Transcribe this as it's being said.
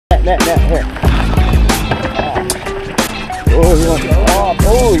net, here. Oh, he wants it off.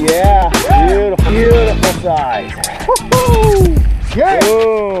 Oh, yeah. Beautiful, beautiful size. Woohoo! Yeah.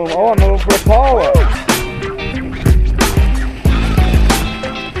 Boom. Oh, I'm over for a Paula.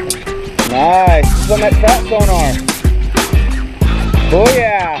 Nice. This is on that fat sonar. Oh,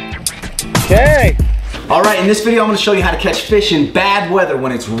 yeah. Okay. All right, in this video, I'm gonna show you how to catch fish in bad weather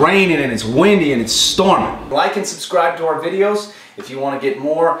when it's raining and it's windy and it's storming. Like and subscribe to our videos if you wanna get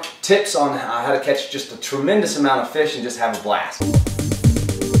more tips on how to catch just a tremendous amount of fish and just have a blast.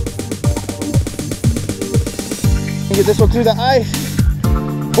 Get this one through the ice.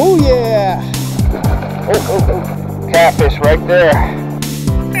 Oh yeah! Oh. Catfish right there.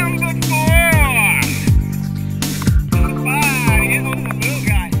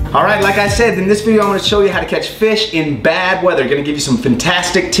 All right, like I said, in this video I'm going to show you how to catch fish in bad weather. I'm going to give you some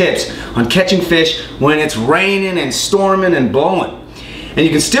fantastic tips on catching fish when it's raining and storming and blowing. And you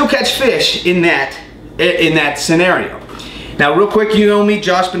can still catch fish in that scenario. Now real quick, you know me,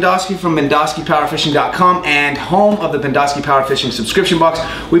 Josh Bendoski from BendoskiPowerFishing.com and home of the Bendoski Power Fishing subscription box.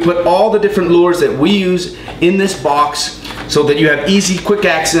 We put all the different lures that we use in this box so that you have easy, quick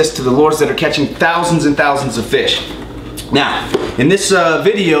access to the lures that are catching thousands and thousands of fish. Now, in this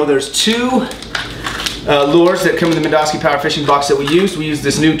video, there's two lures that come in the Bendoski Power Fishing box that we used. We used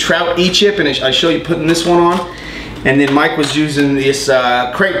this new trout E-chip, and I show you putting this one on. And then Mike was using this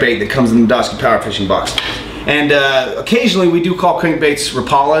crankbait that comes in the Bendoski Power Fishing box. And occasionally we do call crankbaits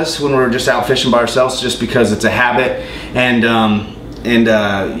Rapalas when we're just out fishing by ourselves, just because it's a habit. And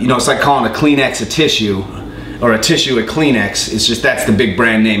you know, it's like calling a Kleenex a tissue, or a tissue a Kleenex. It's just, that's the big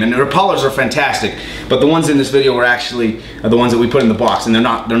brand name. And the Rapalas are fantastic, but the ones in this video are actually the ones that we put in the box, and they're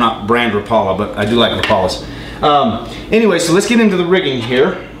not brand Rapala, but I do like Rapalas. Anyway, so let's get into the rigging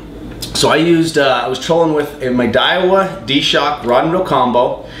here. So I used, I was trolling with my Daiwa D-Shock rod and reel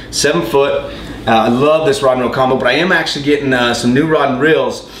combo, 7 foot. I love this rod and reel combo, but I am actually getting some new rod and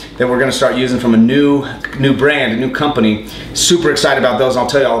reels that we're gonna start using from a new brand, a new company. Super excited about those. I'll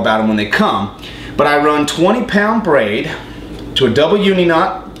tell you all about them when they come. But I run 20-pound braid to a double uni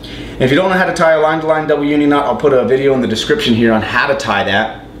knot. And if you don't know how to tie a line-to-line double uni knot, I'll put a video in the description here on how to tie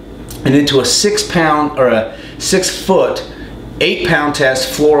that. And then to a 6-pound or a 6-foot, 8-pound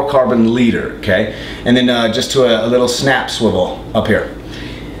test fluorocarbon leader, okay? And then just to a little snap swivel up here.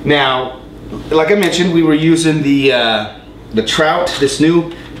 Now, like I mentioned, we were using the trout, this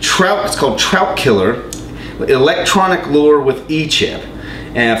new trout, it's called Trout Killer, electronic lure with E-chip.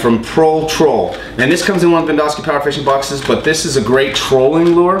 From Pro Troll. And this comes in one of the Bendoski Power Fishing boxes, but this is a great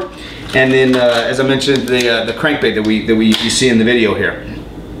trolling lure. And then, as I mentioned, the crankbait that you see in the video here.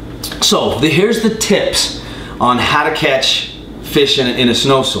 So here's the tips on how to catch fish in a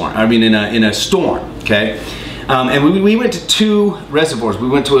snowstorm. I mean, in a storm. Okay. And we went to 2 reservoirs. We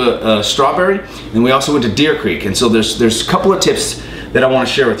went to a Strawberry, and we also went to Deer Creek. And so there's a couple of tips that I want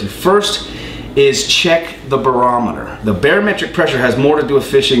to share with you. First is check the barometer. The barometric pressure has more to do with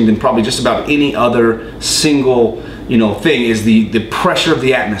fishing than probably just about any other single, you know, thing, is the pressure of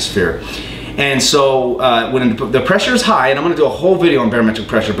the atmosphere. And so when the pressure is high, and I'm going to do a whole video on barometric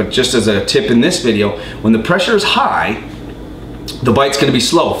pressure, but just as a tip in this video, when the pressure is high, the bite's going to be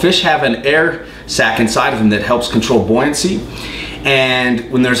slow. Fish have an air sac inside of them that helps control buoyancy,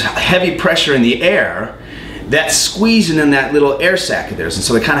 and when there's heavy pressure in the air, that's squeezing in that little air sac of theirs, and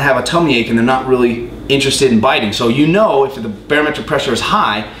so they kind of have a tummy ache and they're not really interested in biting. So you know, if the barometric pressure is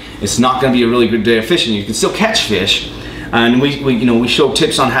high, it's not going to be a really good day of fishing. You can still catch fish, and we show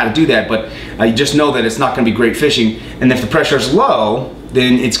tips on how to do that, but you just know that it's not going to be great fishing. And if the pressure is low,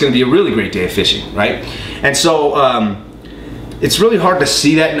 then it's going to be a really great day of fishing, right? And so it's really hard to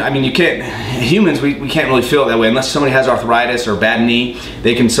see that. I mean, you can't, humans, we can't really feel it that way unless somebody has arthritis or a bad knee.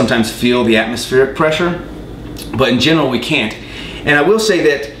 They can sometimes feel the atmospheric pressure, but in general we can't. And I will say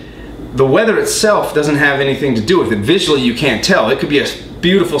that the weather itself doesn't have anything to do with it. Visually you can't tell. It could be a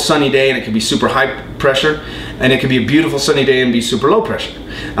beautiful sunny day and it could be super high pressure, and it could be a beautiful sunny day and be super low pressure.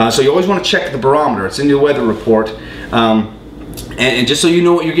 So you always want to check the barometer. It's in the weather report. And just so you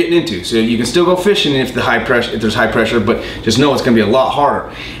know what you're getting into. So you can still go fishing if there's high pressure, but just know it's going to be a lot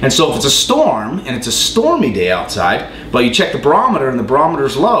harder. And so if it's a storm, and it's a stormy day outside, but you check the barometer and the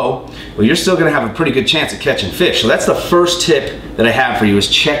barometer's low, well, you're still going to have a pretty good chance at catching fish. So that's the first tip that I have for you, is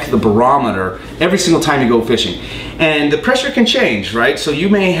check the barometer every single time you go fishing. And the pressure can change, right? So you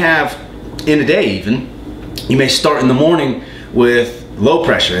may have, in a day even, you may start in the morning with low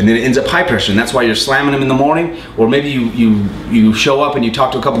pressure, and then it ends up high pressure, and that's why you're slamming them in the morning. Or maybe you show up and you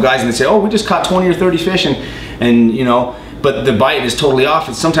talk to a couple guys and they say, oh, we just caught 20 or 30 fish, and you know, but the bite is totally off.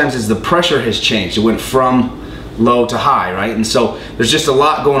 And sometimes it's the pressure has changed. It went from low to high, right? And so there's just a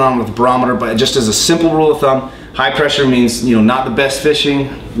lot going on with the barometer, but just as a simple rule of thumb, high pressure means, you know, not the best fishing.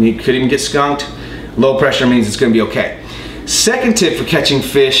 You could even get skunked. Low pressure means it's gonna be okay. Second tip for catching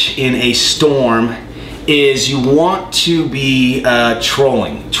fish in a storm is you want to be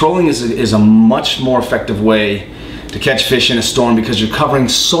trolling. Trolling is a much more effective way to catch fish in a storm because you're covering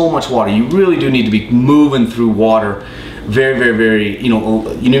so much water. You really do need to be moving through water very, you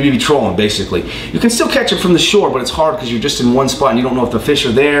know, you need to be trolling basically. You can still catch it from the shore, but it's hard because you're just in one spot and you don't know if the fish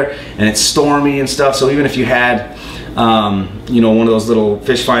are there and it's stormy and stuff. So even if you had, you know, one of those little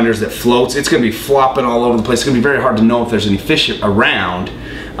fish finders that floats, it's gonna be flopping all over the place. It's gonna be very hard to know if there's any fish around.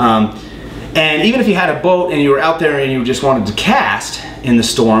 And even if you had a boat and you were out there and you just wanted to cast in the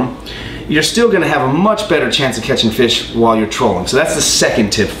storm, you're still going to have a much better chance of catching fish while you're trolling. So that's the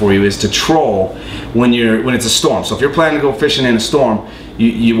second tip for you, is to troll when it's a storm. So if you're planning to go fishing in a storm,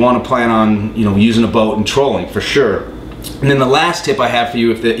 you want to plan on, you know, using a boat and trolling for sure. And then the last tip I have for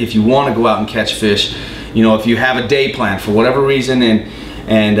you, if you want to go out and catch fish, you know, if you have a day plan for whatever reason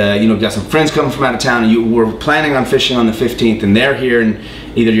and you know, got some friends coming from out of town and you were planning on fishing on the 15th and they're here, and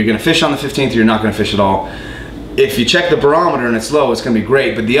either you're going to fish on the 15th or you're not going to fish at all. If you check the barometer and it's low, it's going to be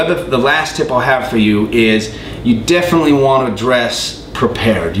great. But the last tip I'll have for you is you definitely want to dress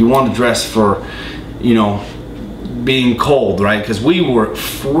prepared. You want to dress for, you know, being cold, right? Because we were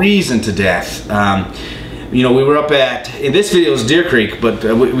freezing to death. You know, we were up in this video is Deer Creek, but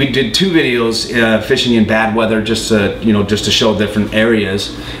we did 2 videos fishing in bad weather, just to, you know, just to show different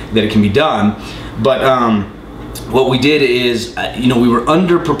areas that it can be done. But what we did is, you know, we were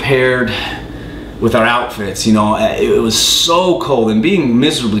underprepared with our outfits. You know, it was so cold, and being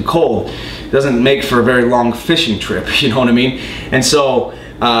miserably cold doesn't make for a very long fishing trip, you know what I mean? And so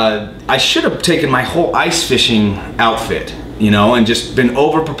I should have taken my whole ice fishing outfit, you know, and just been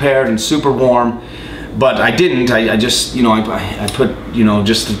over prepared and super warm, but I didn't. I just, you know, I put, you know,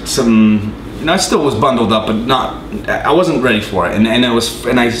 just some, you know, I still was bundled up, but I wasn't ready for it, and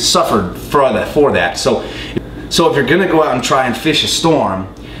I suffered for that. So if you're gonna go out and try and fish a storm,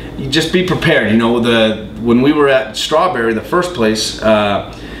 you just be prepared. You know, when we were at Strawberry, the first place,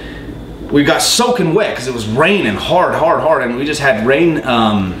 we got soaking wet because it was raining hard, and we just had rain,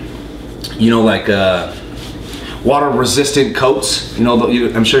 you know, like water resistant coats, you know,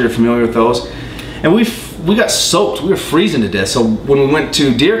 I'm sure you're familiar with those, and we got soaked. We were freezing to death. So when we went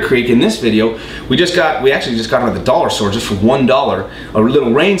to Deer Creek in this video, we actually just got out of the dollar store just for $1 a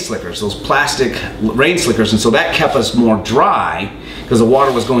little rain slickers, those plastic rain slickers, and so that kept us more dry because the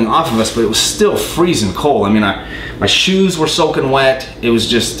water was going off of us, but it was still freezing cold. I mean, my shoes were soaking wet. It was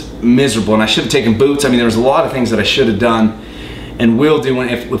just miserable, and I should have taken boots. I mean, there was a lot of things that I should have done and will do when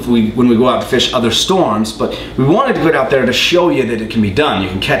we go out to fish other storms, but we wanted to get out there to show you that it can be done. You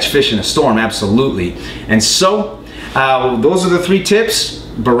can catch fish in a storm, absolutely. And so those are the 3 tips.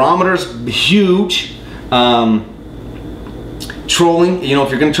 Barometers, huge. Trolling, you know,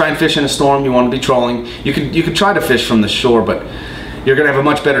 if you're going to try and fish in a storm, you want to be trolling. You could try to fish from the shore, but you're going to have a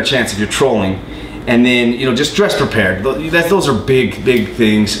much better chance if you're trolling. And then, you know, just dress prepared. Those are big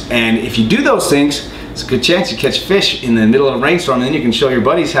things, and if you do those things, it's a good chance you catch fish in the middle of a rainstorm, and then you can show your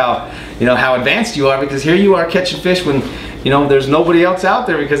buddies how, you know, how advanced you are, because here you are catching fish when, you know, there's nobody else out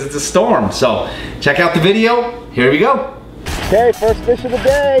there because it's a storm. So check out the video. Here we go. Okay, first fish of the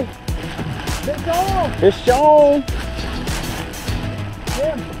day. Fish on. Fish on.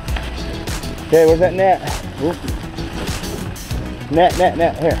 Yeah. Okay, where's that net? Oop. Net,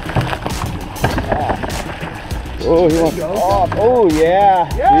 here. Oh, he wants off. Oh, yeah.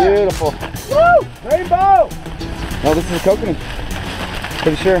 Beautiful. Woo! Rainbow! No, this is a coconut.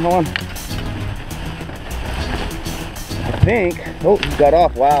 Pretty sure. Hold on. I think. Oh, he got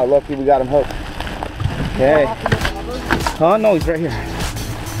off. Wow, lucky we got him hooked. Okay. Oh, no, he's right here.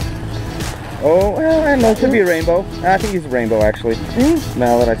 Oh, well, I don't know. It could be a rainbow. I think he's a rainbow, actually.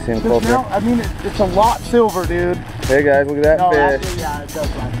 Now that I see him closer. I mean, it's a lot silver, dude. Hey, guys, look at that fish. Actually, yeah, it does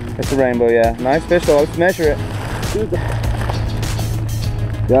like it. It's a rainbow, yeah. Nice fish, though. Let's measure it.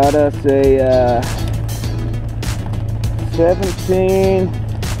 Got us a 17.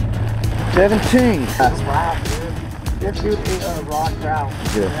 That's wow, dude. This dude is a raw trout.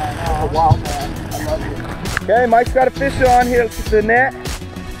 Good. Yeah, a wild man. I love you. Okay, Mike's got a fish on here. Let's get the net.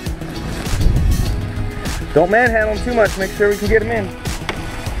 Don't manhandle him too much. Make sure we can get him in.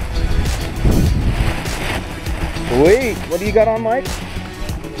 Sweet. What do you got on, Mike?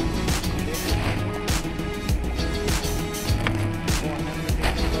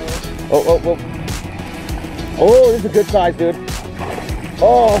 Oh, this is a good size, dude.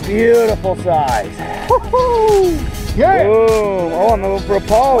 Oh, beautiful size. Woohoo! Yeah! Boom. Oh, I'm going for a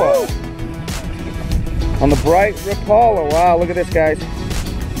Paula. on the bright Rapala. Wow, look at this, guys.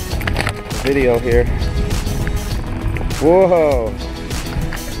 Video here. Whoa.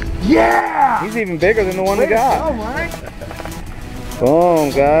 Yeah! He's even bigger than the one we got. Oh, Mike.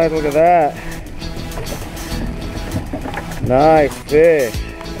 Boom, guys, look at that. Nice fish.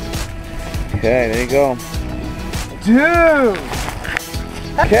 Okay, there you go. Dude!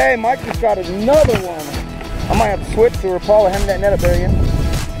 Okay, Mike just got another one. I might have to switch to Rapala. Hand me that net up there again.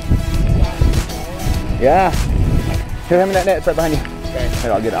 Yeah. Here, hand me that net. It's right behind you. Okay.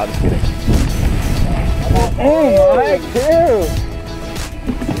 Here, I'll get it. I'll just get it. Oh, Mike, too.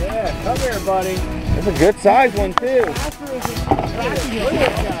 Yeah, come here, buddy. That's a good size one, too.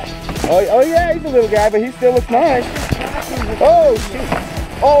 Oh yeah, he's a little guy, but he still looks nice. Oh, shoot.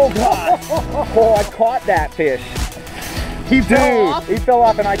 Oh, God. Oh, I caught that fish. He fell off? He fell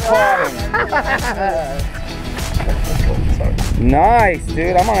off and I caught him. Nice,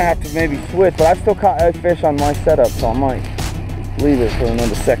 dude. I'm gonna have to maybe switch, but I've still caught a fish on my setup, so I might leave it for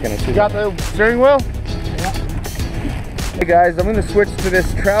another second or two. You got the steering wheel? Yeah. Hey guys, I'm gonna switch to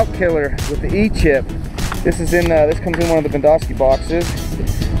this trout killer with the E-chip. This is in this comes in one of the Bendoski boxes,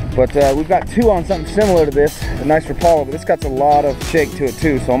 but we've got two on something similar to this, a nice Rapala, but this got a lot of shake to it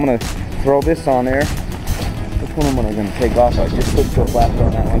too, so I'm gonna throw this on there. Which one am I gonna take off? I just put a flasher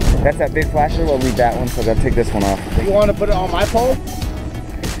on that one. That's that big flasher. I'll leave that one, so I gotta take this one off. You want to put it on my pole?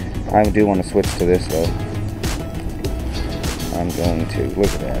 I do want to switch to this though. I'm going to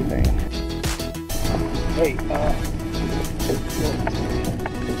look at that thing. Hey,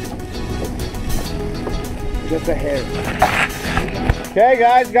 just a hair. Okay,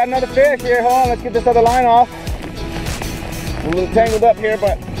 guys, got another fish here. Hold on, let's get this other line off. A little tangled up here,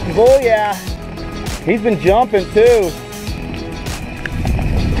 but oh yeah. He's been jumping too.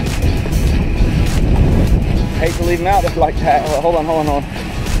 Hate to leave him out like that. Oh, hold on.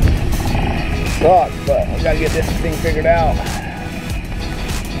 Sucks, but I gotta get this thing figured out.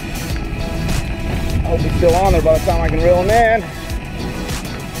 I hope he's still on there by the time I can reel him in.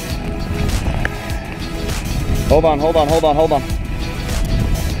 Hold on. Hold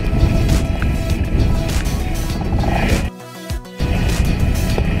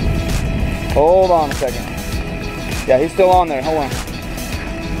on a second. Yeah, he's still on there. Hold on.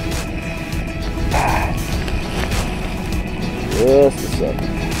 Just a second.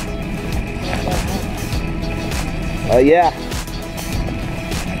 Yeah.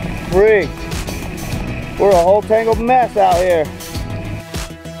 Freak. We're a whole tangled mess out here.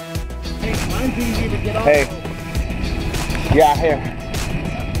 Hey, mine's easy to get off. Hey. Yeah, here.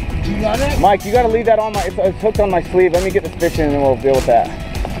 You got it? Mike, you gotta leave that on my, it's hooked on my sleeve. Let me get this fish in and then we'll deal with that.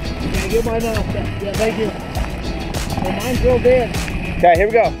 Yeah, get mine off. Yeah, thank you. Well, mine's real big. Okay, here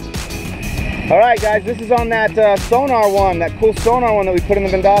we go. All right, guys, this is on that sonar one, that cool sonar one that we put in the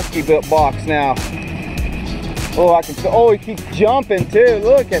Bendoski box now. Oh, he keeps jumping too.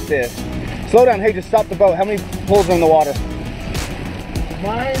 Look at this. Slow down. Hey, just stop the boat. How many pulls are in the water?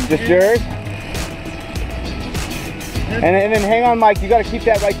 Mine. Just yours? And then hang on, Mike. You got to keep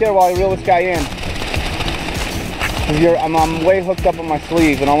that right there while I reel this guy in. I'm way hooked up on my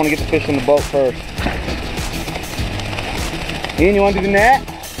sleeve, and I want to get the fish in the boat first. Ian, you want to do the net?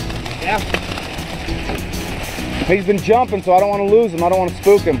 Yeah. He's been jumping, so I don't want to lose him. I don't want to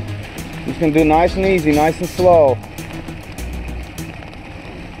spook him. I'm just going to do nice and easy, nice and slow.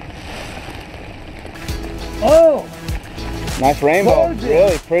 Oh! Nice rainbow. Gorgeous.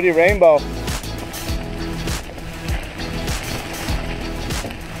 Really pretty rainbow.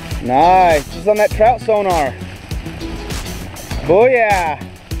 Nice. This is on that trout sonar. Booyah.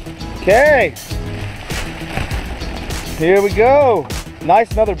 Okay. Here we go.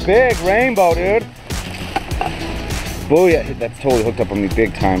 Nice, another big rainbow, dude. Booyah. That's totally hooked up on me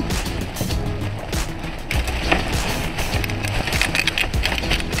big time.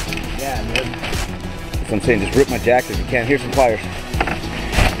 Yeah, dude. That's what I'm saying. Just rip my jacket if you can. Here's some pliers.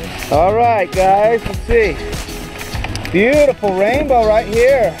 All right, guys. Let's see. Beautiful rainbow right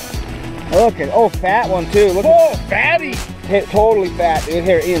here. Look at, oh, fat one too. Look oh, fatty. Totally fat, dude.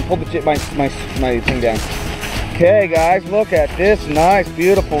 Here, Ian, pull my thing down. Okay, guys, look at this nice,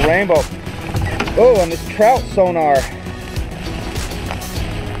 beautiful rainbow. Oh, and this trout sonar.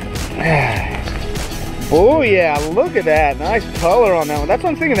 Oh yeah, look at that. Nice color on that one. That's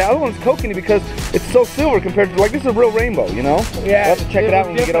what I'm thinking. The other one's coconut because it's so silver compared to, like, this is a real rainbow, you know? Yeah. We'll have to check it out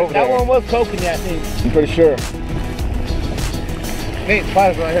when we get over there. That one was coconut, dude. I'm pretty sure. Hey,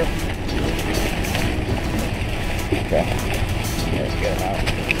 spiders right here. Okay. Let's get him out.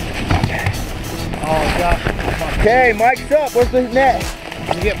 Oh, gosh. Okay, Mike's up. Where's the net?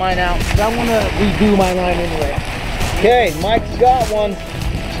 Let me get mine out. I want to redo my line anyway. Okay, Mike's got one.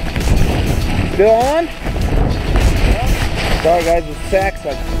 Still on? Sorry guys, the sack's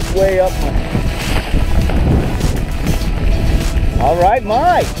like way up my... All right,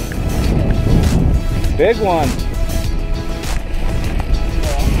 Mike. Big one.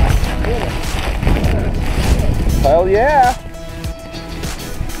 Hell yeah.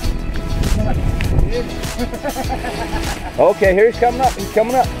 Okay, here he's coming up. He's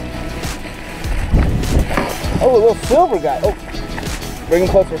coming up. Oh, a little silver guy. Oh, bring him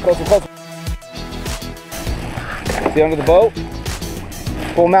closer, closer, closer. Is he under the boat?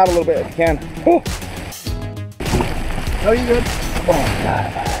 Pull him out a little bit if you can. Oh, No, you good? oh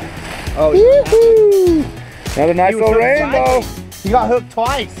God. Oh, Woohoo! Another nice little rainbow. He got hooked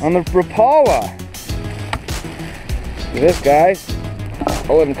twice. On the Rapala. Look at this, guys.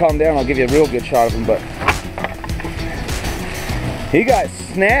 I'll let him calm down. I'll give you a real good shot of him, but he got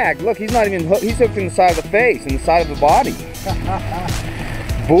snagged. Look, he's not even hooked. He's hooked in the side of the face and the side of the body.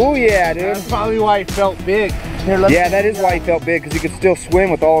 Booyah, dude. That's probably why he felt big. Here, Yeah, that is why he felt big, because he could still swim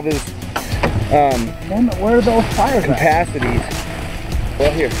with all of his where are those fires capacities.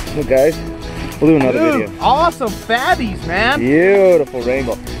 Well, here, look, guys. We'll do another video. Awesome fatties, man. Beautiful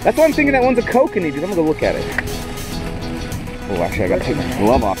rainbow. That's why I'm thinking that one's a kokanee, dude. I'm gonna go look at it. Oh, actually, I gotta take my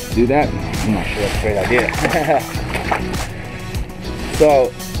glove off to do that. I'm not sure that's a great idea.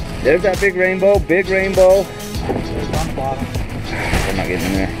 So, there's that big rainbow, big rainbow. On the bottom. I'm not getting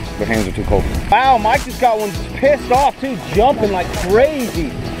in there. My hands are too cold. Wow, Mike just got one pissed off too, jumping like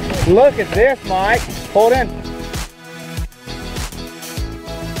crazy. Look at this, Mike. Hold in.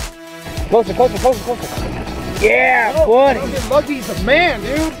 Closer, closer, closer, closer. Yeah, buddy. Don't get lucky, he's a man,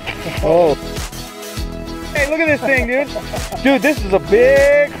 dude. Oh. Hey, look at this thing, dude. Dude, this is a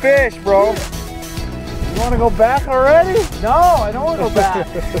big fish, bro. You want to go back already? No, I don't want to go back.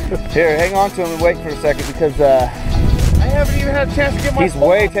 Here, hang on to him and wait for a second, because I haven't even had a chance to get my he's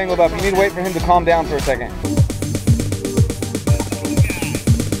way tangled up. You need to wait for him to calm down for a second.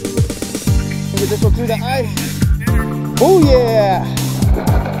 Get this one through the ice. Oh yeah!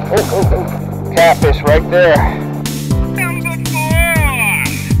 Oh, oh, oh. Catfish right there.